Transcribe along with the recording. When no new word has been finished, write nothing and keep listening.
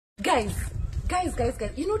Guys,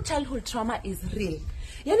 you know childhood trauma is real.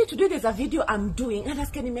 Yani today there's a video I'm doing and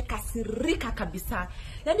nasikia nimekasirika kabisa.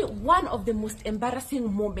 Yani one of the most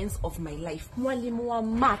embarrassing moments of my life. Mwalimu wa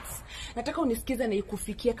maths. Nataka unisikize na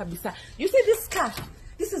ikufikie kabisa. You see this car?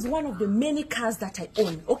 This is one of the many cars that I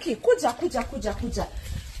own. Okay, kuja.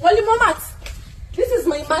 Mwalimu wa maths. This is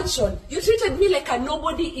my mansion. You treated me like a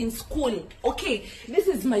nobody in school. Okay, this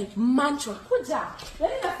is my mansion. Kuja.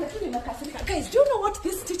 Guys, do you know what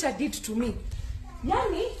this teacher did to me?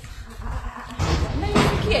 Yani,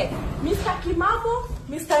 Mr. Kimamo,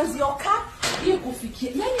 Mr. Nzioka, hii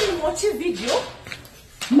kufikia. Yani niwachi video,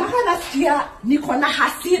 mpaka nasikia niko na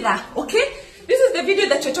hasira, okay? This is the video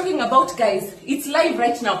that you're talking about, guys. It's live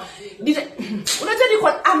right now.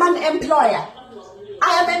 I'm an employer.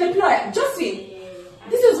 I am an employer. Josie,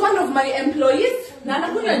 this is one of my employees. Na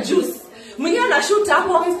anakunywa juice. Mwenyewe anashoot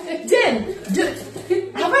hapo. Jen,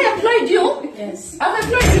 have I employed you? Yes. I've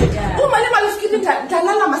employed you. Yeah. Mwalimu alifikiri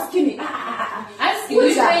talala maskini. Ask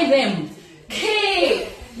you try them. Hey,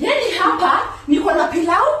 yani hapa niko na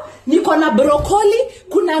pilau, niko na broccoli,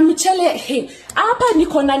 kuna mchele. Hey, hapa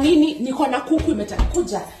niko na nini? Niko na kuku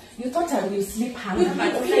imetakuja. You thought I will sleep hungry.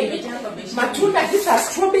 Matunda, these are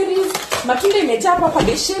strawberries. Matunda imejaa hapa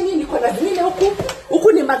besheni, niko na vile huku.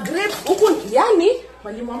 Huku ni grape, huku yani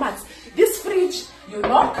mwalimu wa maths. This fridge, you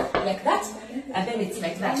lock like that, and then it's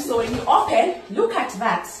like that. So when you open, look at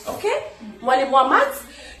that, okay? Mwalimu wa maths,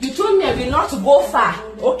 you told me I will not go far,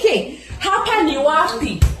 okay? Hapa ni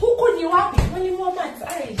wapi? Huku ni wapi? Mwalimu wa maths,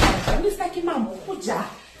 Mr. Kimamo, kuja.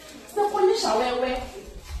 Sinakuonyesha wewe.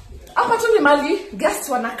 Hapa tu ni mali guests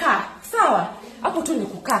wanakaa. Sawa? Hapo tu ni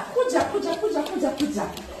kukaa. Kuja.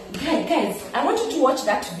 Guys, I want you to watch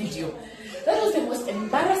that video. That was the most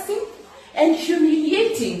embarrassing and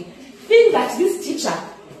humiliating thing that this teacher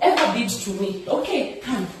ever did to me. Okay,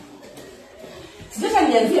 come. Sijata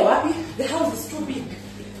nianzie wapi? The house is too big.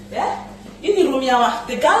 Yeah? Ini room ya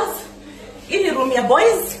the girls. Ini room ya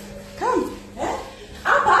boys. Come. Yeah?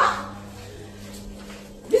 Hapa.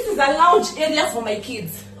 This is a lounge area for my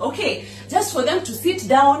kids. Okay? Just for them to sit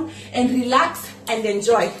down and relax and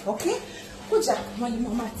enjoy. Okay? Kuja, mwalimu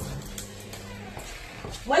wa maths.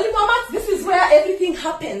 Mwalimu wa maths, this is where everything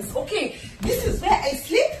happens. Okay? This is where I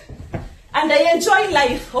sleep and I enjoy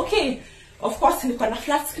life. Okay? Of course, niko na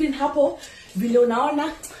flat screen hapo. Vile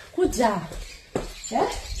unaona. Kuja. Yeah?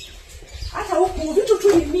 Hata huku vitu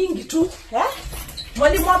tu ni mingi tu. Yeah?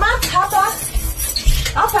 Mwalimu wa maths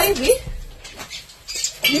hapa hivi.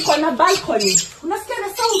 Niko na balcony. Unasikia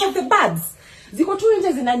the sound of the birds? Ziko tu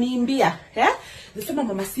nje zinaniimbia. Yeah? Nasema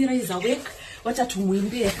Mama Sira is awake. Wacha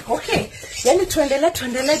tumuimbie. Okay. Yani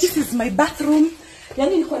tuendelee. This is my bathroom.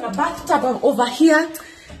 Yani niko na bathtub over here.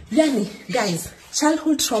 Yani, guys,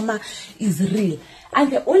 childhood trauma is real.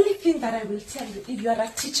 And the only thing that I will tell you, if you are a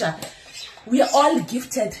teacher, we are all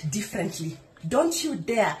gifted differently. Don't you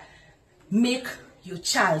dare make your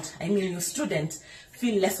child, your student,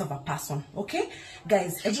 feel less of a person. Okay?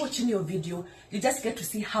 Guys, if watching your video, you just get to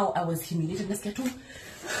see how I was humiliated. Nasikia tu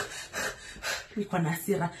niko na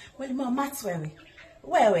hasira. Mwalimu wa maths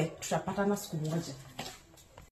wewe tutapatana siku moja.